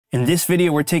In this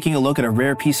video, we're taking a look at a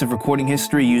rare piece of recording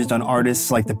history used on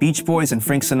artists like the Beach Boys and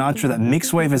Frank Sinatra that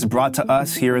Mixwave has brought to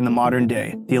us here in the modern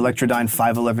day, the Electrodyne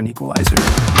 511 equalizer.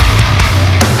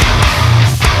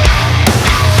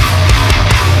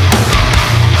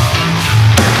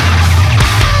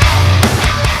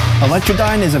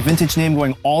 Electrodyne is a vintage name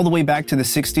going all the way back to the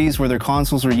 60s, where their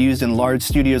consoles were used in large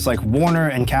studios like Warner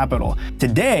and Capitol.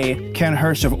 Today, Ken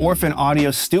Hirsch of Orphan Audio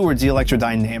stewards the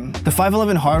Electrodyne name. The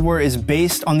 511 hardware is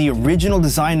based on the original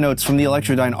design notes from the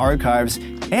Electrodyne archives,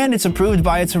 and it's approved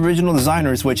by its original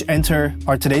designers, which enter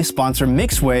our today's sponsor,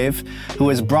 Mixwave, who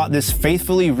has brought this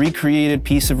faithfully recreated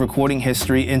piece of recording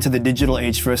history into the digital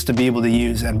age for us to be able to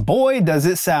use. And boy, does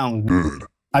it sound good.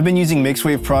 I've been using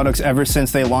Mixwave products ever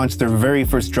since they launched their very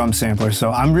first drum sampler,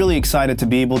 so I'm really excited to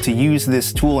be able to use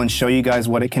this tool and show you guys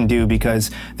what it can do,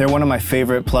 because they're one of my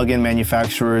favorite plugin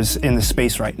manufacturers in the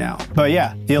space right now. But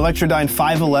yeah, the Electrodyne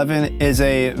 511 is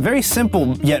a very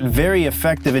simple yet very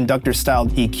effective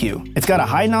inductor-styled EQ. It's got a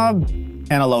high knob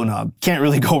and a low knob. Can't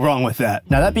really go wrong with that.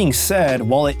 Now that being said,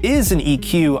 while it is an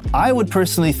EQ, I would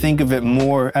personally think of it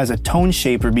more as a tone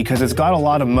shaper because it's got a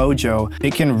lot of mojo.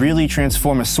 It can really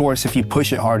transform a source if you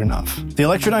push it hard enough. The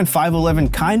Electrodyne 511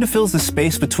 kind of fills the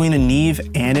space between a Neve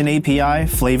and an API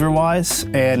flavor-wise,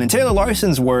 and in Taylor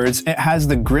Larson's words, it has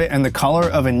the grit and the color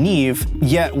of a Neve,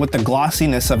 yet with the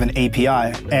glossiness of an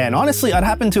API. And honestly, I'd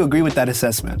happen to agree with that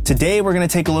assessment. Today, we're gonna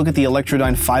take a look at the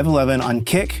Electrodyne 511 on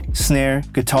kick, snare,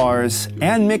 guitars,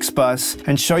 and mix bus,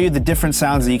 and show you the different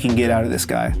sounds that you can get out of this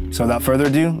guy. So without further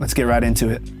ado, let's get right into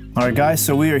it. All right guys,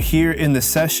 so we are here in the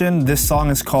session. This song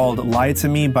is called Lie to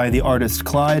Me by the artist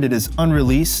CLYDE. It is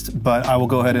unreleased, but I will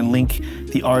go ahead and link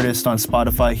the artist on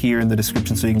Spotify here in the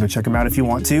description so you can go check them out if you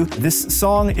want to. This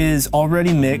song is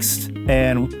already mixed,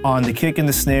 and on the kick and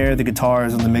the snare, the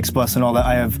guitars and the mix bus and all that,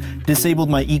 I have disabled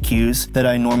my EQs that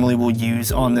I normally will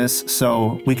use on this,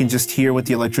 so we can just hear what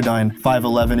the Electrodyne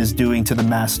 511 is doing to the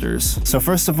masters. So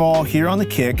first of all, here on the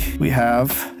kick, we have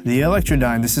the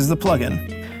Electrodyne. This is the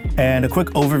plugin. And a quick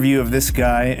overview of this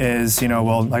guy is,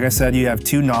 well, like I said, you have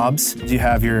two knobs. You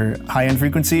have your high-end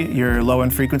frequency, your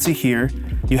low-end frequency here.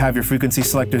 You have your frequency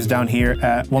selectors down here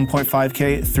at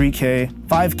 1.5K, 3K,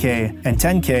 5K, and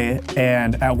 10K.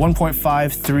 And at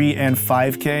 1.5, 3, and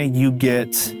 5K, you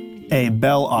get a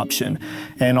bell option.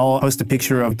 And I'll post a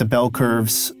picture of the bell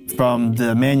curves from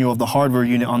the manual of the hardware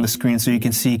unit on the screen so you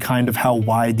can see kind of how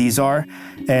wide these are.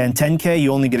 And 10K,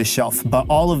 you only get a shelf. But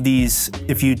all of these,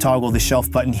 if you toggle the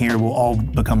shelf button here, will all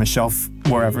become a shelf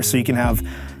wherever. So you can have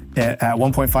it at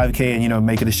 1.5K and,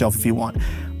 make it a shelf if you want.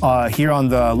 Here on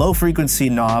the low frequency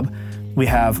knob, we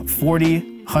have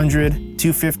 40, 100,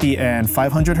 250, and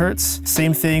 500 hertz.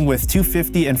 Same thing with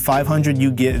 250 and 500,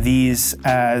 you get these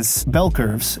as bell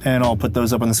curves, and I'll put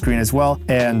those up on the screen as well.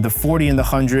 And the 40 and the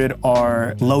 100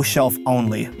 are low shelf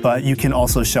only, but you can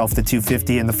also shelf the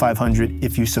 250 and the 500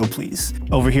 if you so please.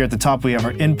 Over here at the top, we have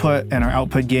our input and our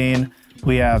output gain.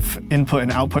 We have input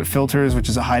and output filters, which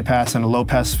is a high pass and a low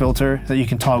pass filter that you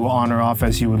can toggle on or off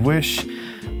as you would wish.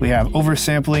 We have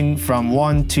oversampling from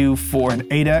 1, 2, 4, and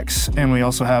 8x, and we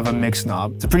also have a mix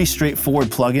knob. It's a pretty straightforward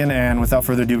plugin, and without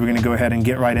further ado, we're gonna go ahead and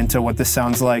get right into what this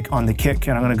sounds like on the kick,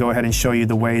 and I'm gonna go ahead and show you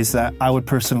the ways that I would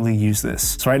personally use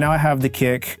this. So right now I have the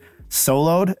kick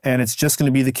soloed, and it's just gonna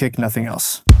be the kick, nothing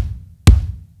else.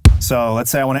 So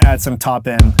let's say I wanna add some top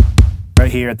end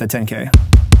right here at the 10K.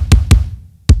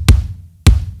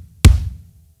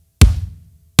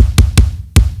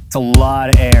 It's a lot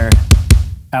of air.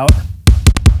 Out.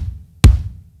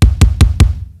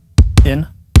 In.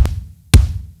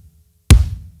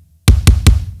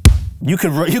 You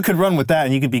could run with that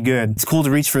and you could be good. It's cool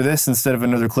to reach for this instead of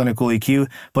another clinical EQ,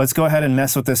 but let's go ahead and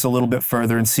mess with this a little bit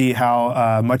further and see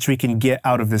how much we can get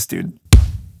out of this dude.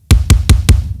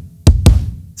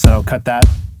 So cut that.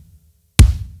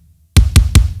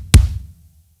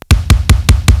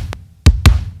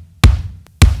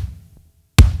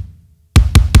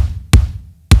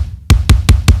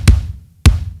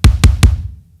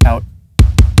 Out.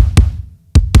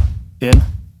 In.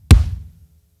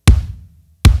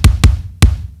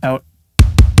 Out.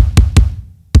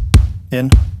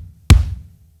 In.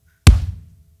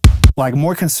 Like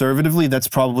more conservatively, that's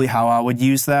probably how I would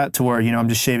use that, to where, I'm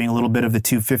just shaving a little bit of the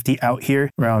 250 out here,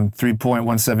 around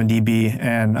 3.17 dB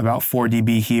and about 4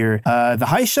 dB here. The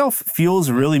high shelf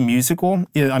feels really musical.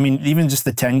 I mean, even just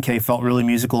the 10K felt really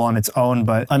musical on its own,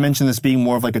 but I mentioned this being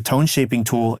more of like a tone shaping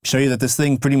tool. Show you that this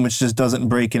thing pretty much just doesn't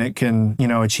break, and it can,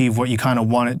 achieve what you kind of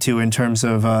want it to in terms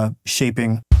of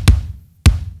shaping.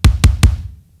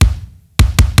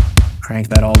 Crank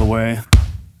that all the way.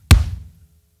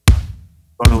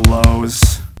 Go to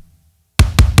lows.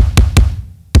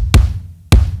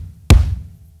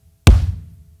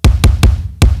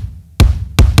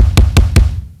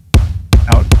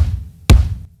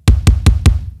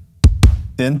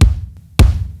 in,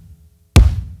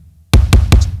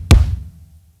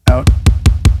 out,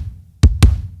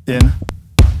 in.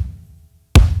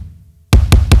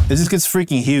 It just gets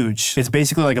freaking huge. It's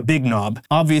basically like a big knob.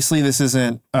 Obviously, this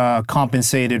isn't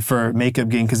compensated for makeup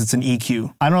gain because it's an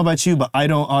EQ. I don't know about you, but I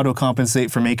don't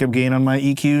auto-compensate for makeup gain on my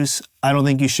EQs. I don't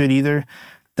think you should either.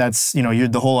 That's, you know,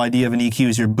 the whole idea of an EQ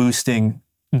is you're boosting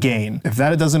gain. If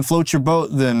that doesn't float your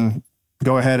boat, then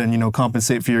go ahead and, you know,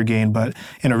 compensate for your gain. But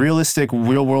in a realistic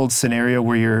real-world scenario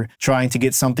where you're trying to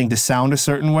get something to sound a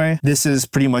certain way, this is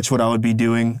pretty much what I would be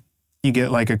doing. You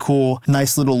get like a cool,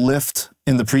 nice little lift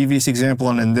in the previous example,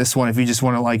 and in this one, if you just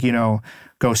want to, like, you know,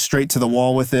 go straight to the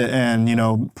wall with it and, you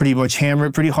know, pretty much hammer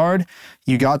it pretty hard,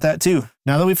 you got that too.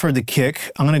 Now that we've heard the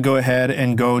kick, I'm going to go ahead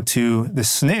and go to the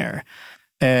snare.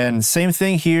 And same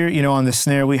thing here, you know, on the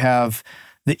snare, we have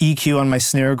the EQ on my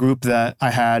snare group that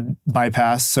I had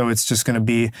bypassed. So it's just going to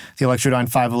be the Electrodyne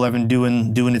 511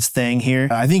 doing its thing here.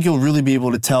 I think you'll really be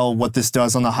able to tell what this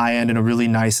does on the high end in a really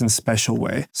nice and special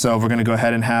way. So we're going to go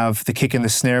ahead and have the kick and the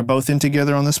snare both in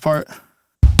together on this part.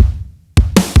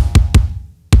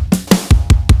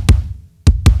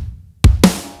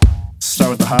 Start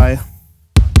with the high.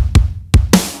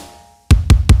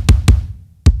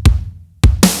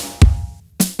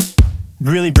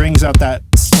 Really brings out that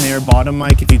snare bottom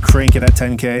mic if you crank it at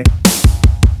 10K.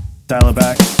 Dial it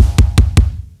back.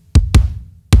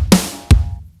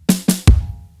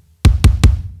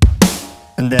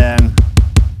 And then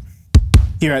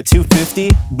here at 250,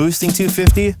 boosting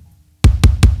 250.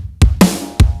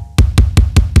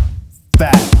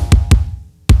 Fat.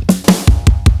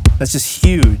 That's just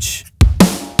huge.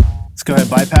 Let's go ahead,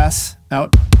 bypass,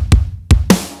 out,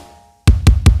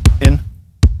 in,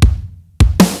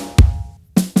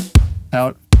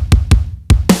 out,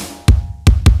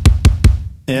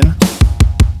 in.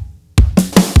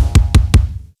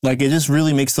 Like, it just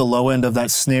really makes the low end of that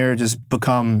snare just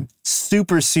become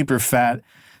super, super fat,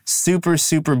 super,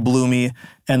 super bloomy.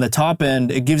 And the top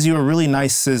end, it gives you a really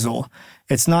nice sizzle.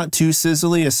 It's not too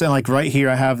sizzly. It's like right here,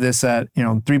 I have this at, you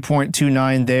know,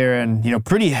 3.29 there, and, you know,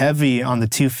 pretty heavy on the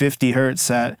 250 hertz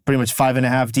at pretty much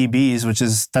 5.5 dBs, which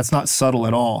is, that's not subtle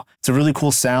at all. It's a really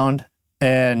cool sound.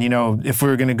 And, you know, if we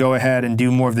were going to go ahead and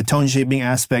do more of the tone shaping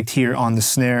aspect here on the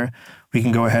snare, we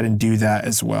can go ahead and do that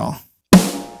as well.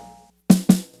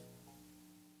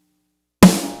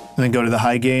 And then go to the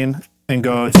high gain and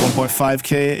go to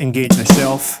 1.5K, engage the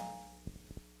shelf.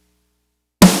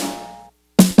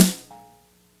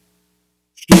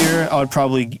 Here, I would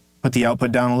probably put the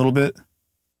output down a little bit,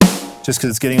 just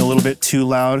because it's getting a little bit too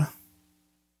loud.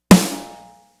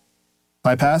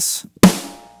 Bypass.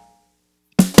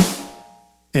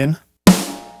 In.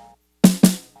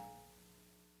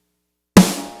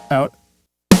 Out.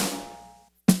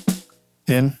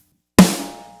 In.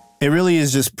 It really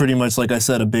is just pretty much, like I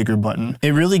said, a bigger button.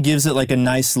 It really gives it like a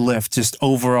nice lift just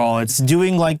overall. It's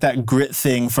doing like that grit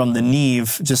thing from the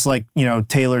Neve, just like, you know,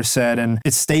 Taylor said, and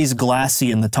it stays glassy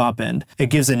in the top end.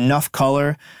 It gives enough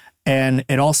color, and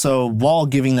it also, while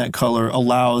giving that color,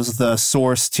 allows the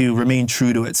source to remain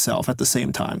true to itself at the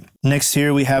same time. Next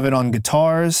here we have it on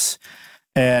guitars.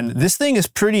 And this thing is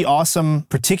pretty awesome,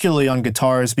 particularly on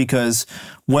guitars, because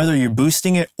whether you're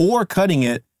boosting it or cutting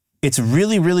it, it's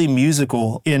really, really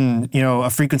musical in, you know, a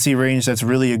frequency range that's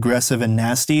really aggressive and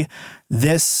nasty.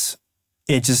 This,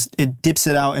 it dips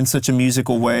it out in such a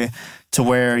musical way to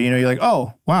where, you know, you're like,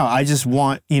 oh, wow, I just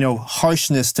want, you know,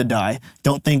 harshness to die.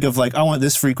 Don't think of like, I want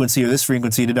this frequency or this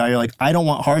frequency to die. You're like, I don't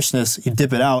want harshness. You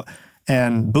dip it out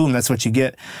and boom, that's what you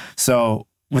get. So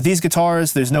with these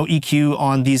guitars, there's no EQ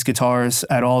on these guitars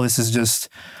at all. This is just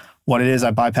what it is.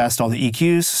 I bypassed all the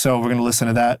EQs. So we're going to listen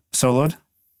to that soloed.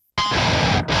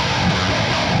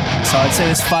 So I'd say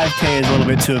this 5K is a little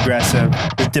bit too aggressive.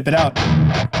 Just dip it out.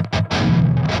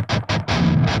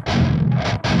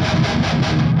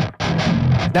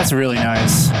 That's really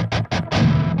nice.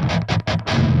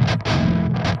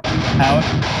 Out.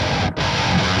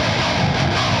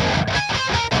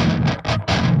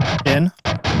 In.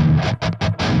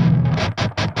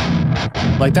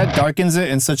 Like, that darkens it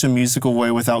in such a musical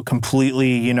way without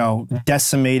completely, you know,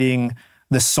 decimating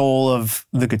the soul of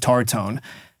the guitar tone.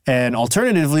 And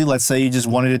alternatively, let's say you just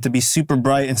wanted it to be super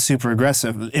bright and super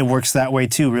aggressive. It works that way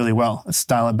too really well. Let's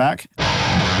dial it back.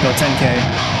 Go 10K.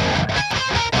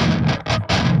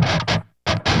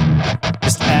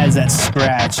 Just adds that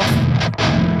scratch.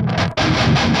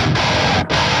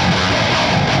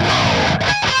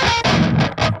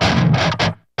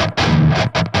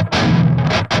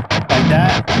 Like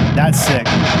that. That's sick.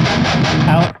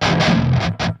 Out.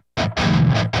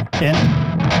 In.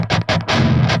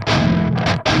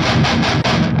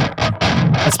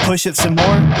 Let's push it some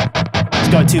more.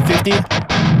 Let's go at 250.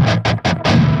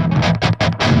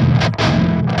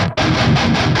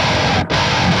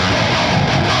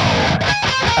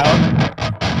 Out.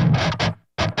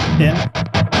 In.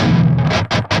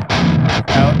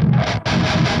 Out.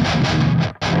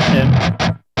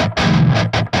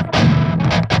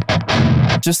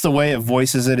 In. Just the way it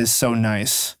voices it is so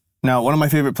nice. Now, one of my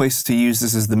favorite places to use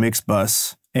this is the mix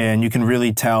bus, and you can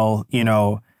really tell, you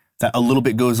know, that a little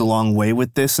bit goes a long way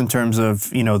with this in terms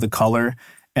of, you know, the color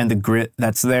and the grit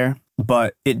that's there.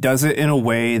 But it does it in a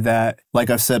way that,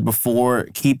 like I've said before,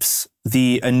 keeps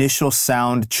the initial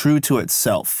sound true to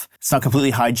itself. It's not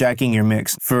completely hijacking your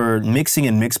mix. For mixing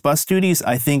and mix bus duties,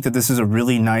 I think that this is a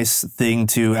really nice thing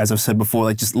to, as I've said before,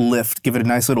 like just lift, give it a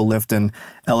nice little lift and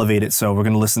elevate it. So we're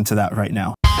going to listen to that right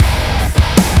now.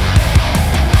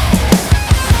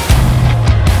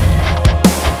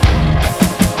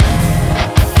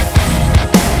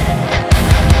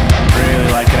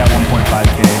 Really like it at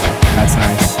 1.5K. That's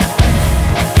nice.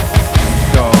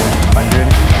 Go 100.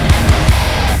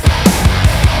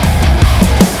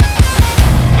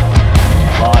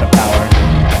 A lot of power.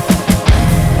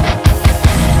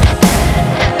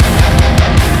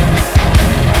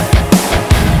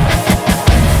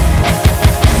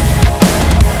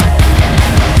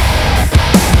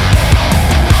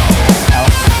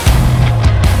 Out.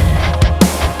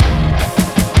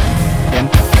 In.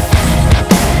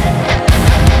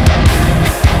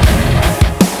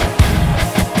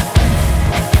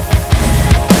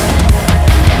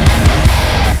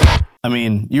 I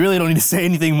mean, you really don't need to say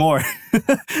anything more.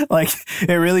 Like,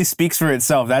 it really speaks for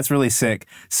itself. That's really sick.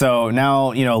 So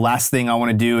now, you know, last thing I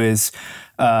want to do is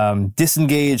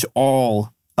disengage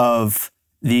all of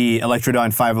the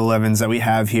Electrodyne 511s that we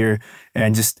have here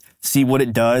and just see what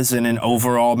it does in an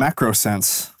overall macro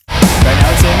sense. Right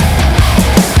now it's in.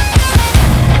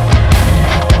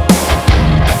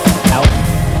 Out.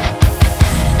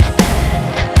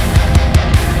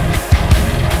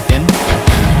 In.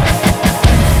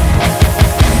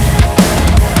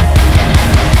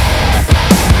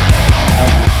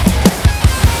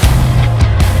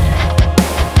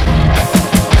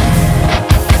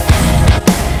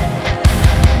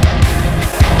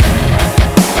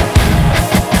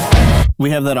 We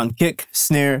have that on kick,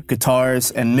 snare, guitars,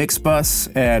 and mix bus.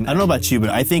 And I don't know about you, but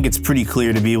I think it's pretty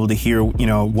clear to be able to hear, you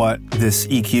know, what this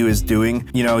EQ is doing.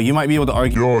 You know, you might be able to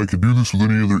argue, yeah, I could do this with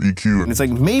any other EQ. and it's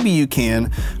like, maybe you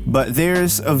can, but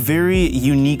there's a very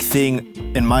unique thing,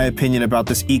 in my opinion, about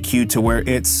this EQ to where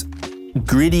it's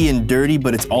gritty and dirty,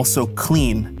 but it's also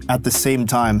clean at the same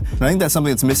time. And I think that's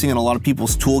something that's missing in a lot of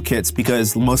people's toolkits,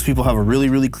 because most people have a really,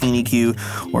 really clean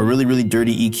EQ or a really, really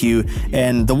dirty EQ.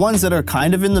 And the ones that are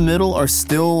kind of in the middle are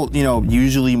still, you know,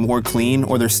 usually more clean,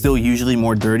 or they're still usually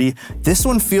more dirty. This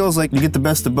one feels like you get the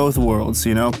best of both worlds,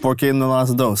 you know, porque en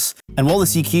las dos. And while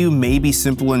this EQ may be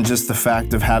simple in just the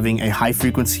fact of having a high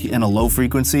frequency and a low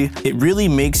frequency, it really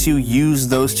makes you use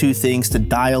those two things to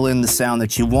dial in the sound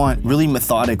that you want really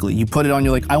methodically. You put it on,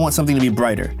 you're like, I want something to be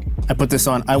brighter. I put this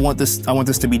on, I want this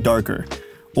to be darker.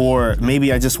 Or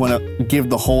maybe I just want to give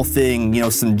the whole thing, you know,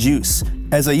 some juice.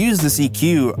 As I use this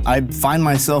EQ, I find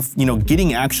myself, you know,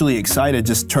 getting actually excited,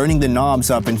 just turning the knobs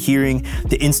up and hearing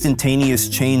the instantaneous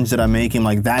change that I'm making.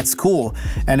 Like, that's cool.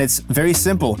 And it's very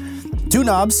simple. Two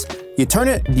knobs, you turn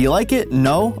it, do you like it?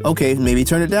 No? Okay, maybe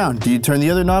turn it down. Do you turn the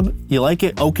other knob? You like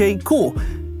it? Okay, cool.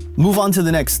 Move on to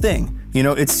the next thing. You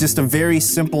know, it's just a very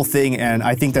simple thing, and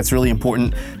I think that's really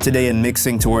important today in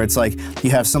mixing, to where it's like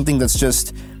you have something that's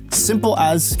just simple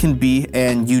as can be,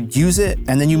 and you use it,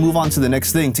 and then you move on to the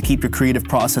next thing to keep your creative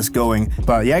process going.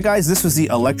 But yeah, guys, this was the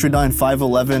Electrodyne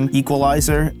 511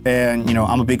 equalizer, and you know,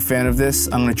 I'm a big fan of this.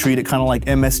 I'm gonna treat it kind of like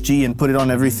MSG and put it on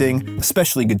everything,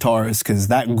 especially guitars, because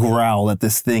that growl that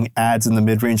this thing adds in the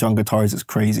mid-range on guitars is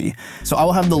crazy. So I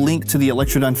will have the link to the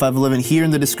Electrodyne 511 here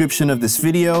in the description of this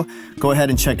video. Go ahead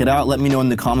and check it out. Let me know in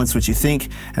the comments what you think.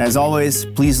 And as always,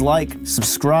 please like,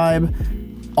 subscribe.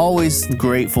 Always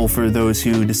grateful for those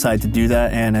who decide to do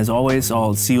that. And as always,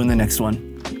 I'll see you in the next one.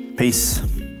 Peace.